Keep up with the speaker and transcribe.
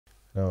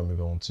Now we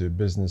move on to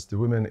business. The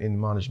Women in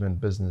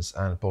Management, Business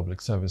and Public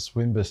Service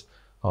Wimbiz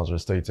has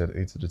restated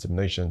its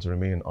determination to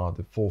remain at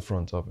the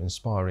forefront of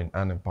inspiring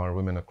and empowering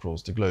women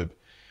across the globe.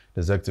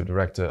 The Executive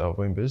Director of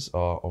Wimbiz,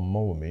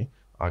 Omowumi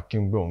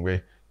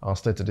Akingbongwe, has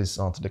stated this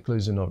at the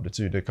closing of the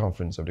two-day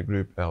conference of the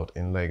group held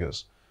in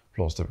Lagos.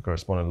 Plus, the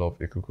correspondent Love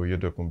Ikuku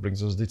Yedokun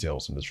brings us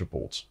details in this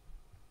report.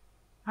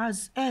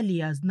 As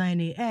early as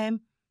 9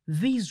 a.m.,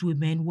 these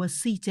women were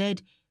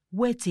seated,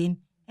 waiting,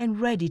 and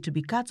ready to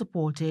be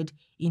catapulted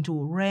into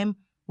a realm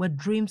where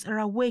dreams are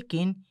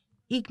awakened,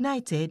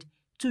 ignited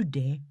to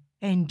dare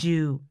and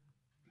do.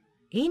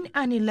 In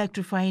an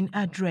electrifying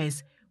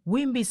address,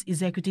 Wimbiz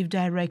Executive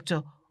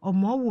Director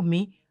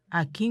Omowumi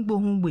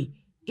Akingbongwe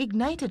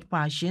ignited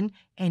passion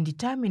and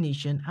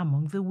determination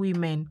among the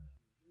women.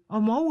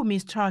 Omowumi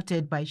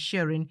started by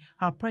sharing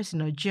her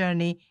personal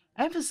journey,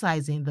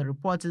 emphasizing the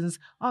importance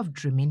of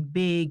dreaming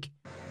big.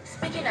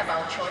 Speaking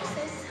about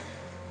choices,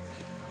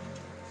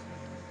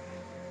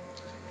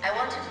 I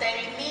want to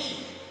thank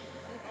me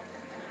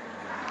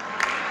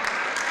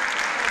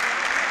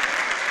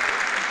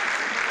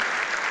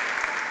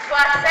for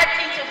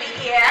accepting to be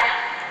here,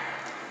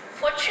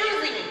 for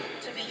choosing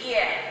to be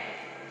here,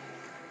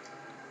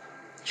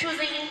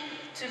 choosing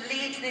to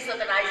lead this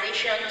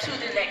organization to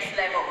the next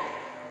level.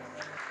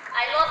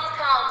 I lost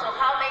count of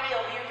how many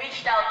of you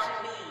reached out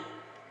to me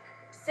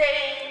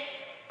saying,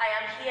 I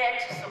am here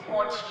to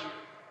support you.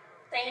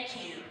 Thank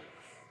you.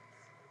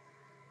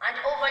 And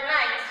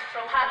overnight,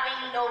 from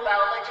having no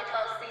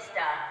biological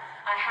sister,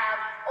 I have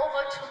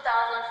over 2,500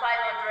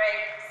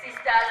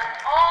 sisters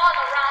all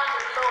around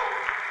the globe.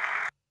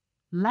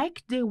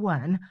 Like day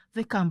one,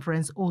 the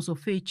conference also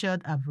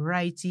featured a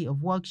variety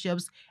of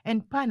workshops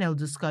and panel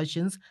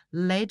discussions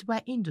led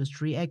by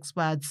industry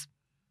experts.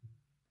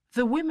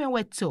 The women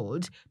were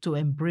told to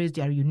embrace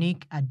their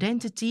unique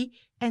identity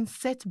and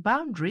set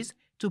boundaries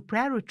to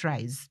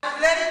prioritize.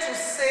 Learn to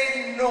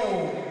say no.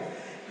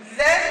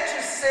 Learn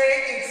to say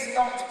it's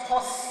not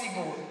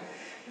possible.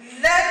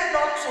 Learn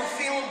not to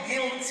feel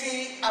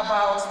guilty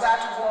about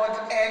that word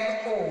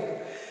no.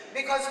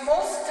 Because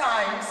most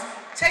times,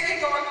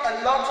 taking on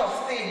a lot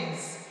of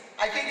things,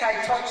 I think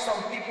I touched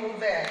some people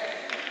there.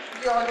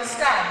 You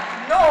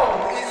understand?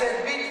 No is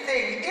a big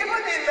thing.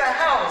 Even in the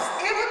house,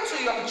 even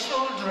to your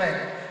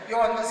children, you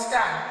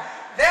understand?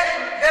 Then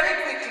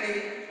very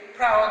quickly,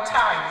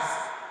 prioritize.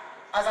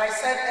 As I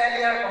said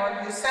earlier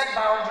on, you set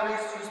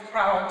boundaries, you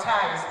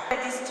prioritize. The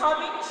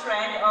disturbing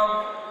trend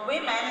of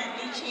women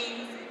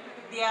bleaching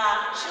their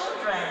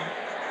children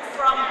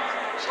from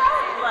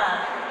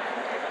childbirth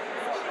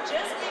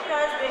just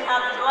because they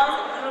have gone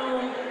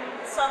through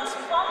some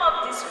form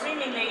of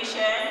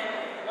discrimination,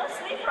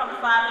 mostly from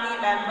family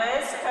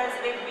members, because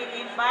they've been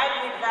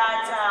imbibed with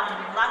that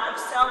lack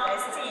of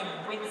self-esteem,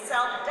 with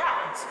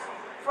self-doubt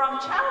from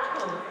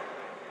childhood.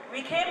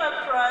 We came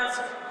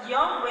across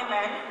young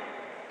women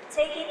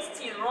taking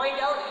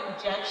steroidal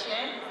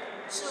injection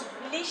to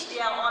bleach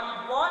their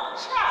unborn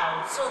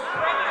child. So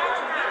pregnant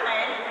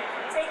women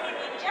taking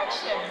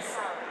injections.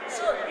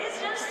 So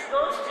this just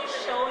goes to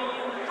show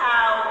you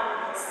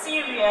how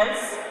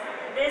serious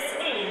this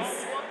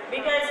is.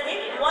 Because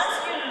once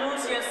you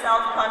lose your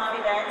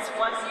self-confidence,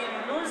 once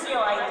you lose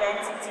your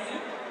identity,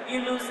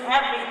 you lose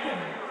everything.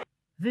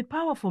 The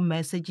powerful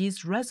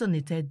messages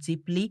resonated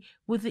deeply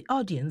with the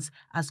audience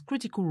as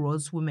critical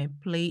roles women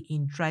play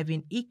in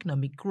driving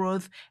economic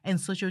growth and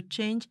social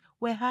change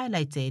were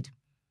highlighted.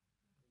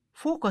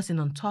 Focusing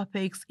on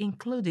topics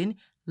including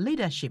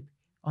leadership,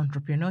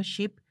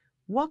 entrepreneurship,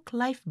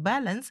 work-life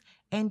balance,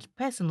 and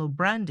personal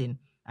branding,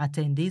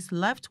 attendees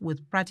left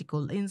with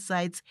practical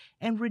insights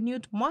and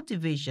renewed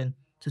motivation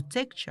to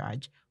take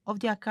charge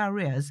of their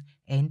careers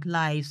and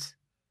lives.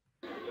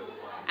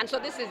 And so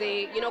this is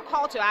a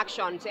call to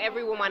action to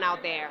every woman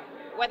out there,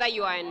 whether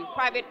you are in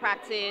private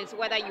practice,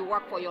 whether you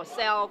work for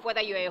yourself,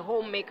 whether you're a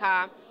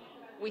homemaker.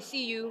 We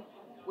see you,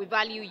 we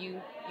value you,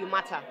 you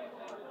matter.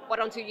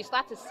 But until you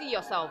start to see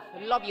yourself,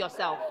 love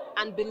yourself,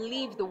 and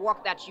believe the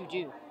work that you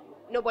do,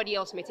 nobody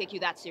else may take you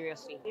that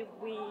seriously. If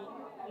we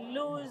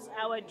lose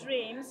our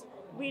dreams,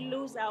 we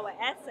lose our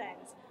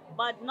essence.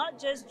 But not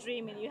just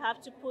dreaming, you have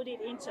to put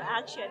it into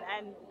action.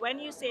 And when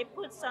you say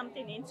put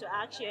something into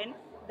action,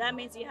 that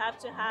means you have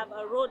to have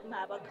a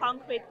roadmap, a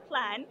concrete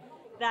plan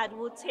that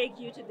will take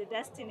you to the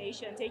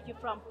destination, take you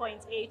from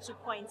point A to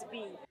point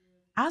B.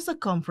 As the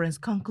conference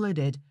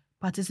concluded,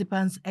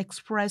 participants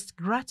expressed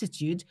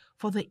gratitude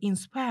for the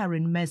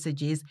inspiring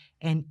messages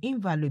and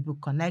invaluable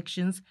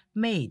connections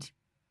made.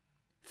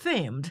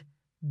 Themed,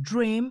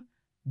 Dream,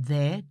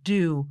 Dare,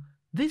 Do.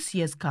 This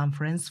year's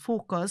conference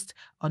focused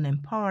on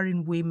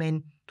empowering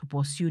women to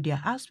pursue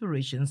their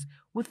aspirations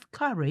with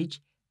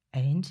courage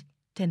and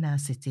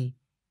tenacity.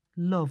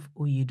 Love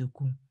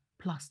Oyedoku,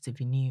 Plus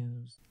TV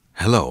News.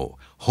 Hello,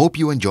 hope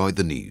you enjoyed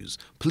the news.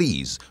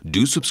 Please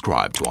do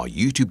subscribe to our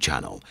YouTube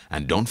channel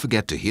and don't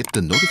forget to hit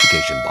the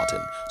notification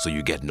button so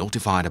you get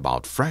notified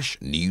about fresh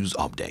news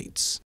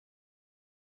updates.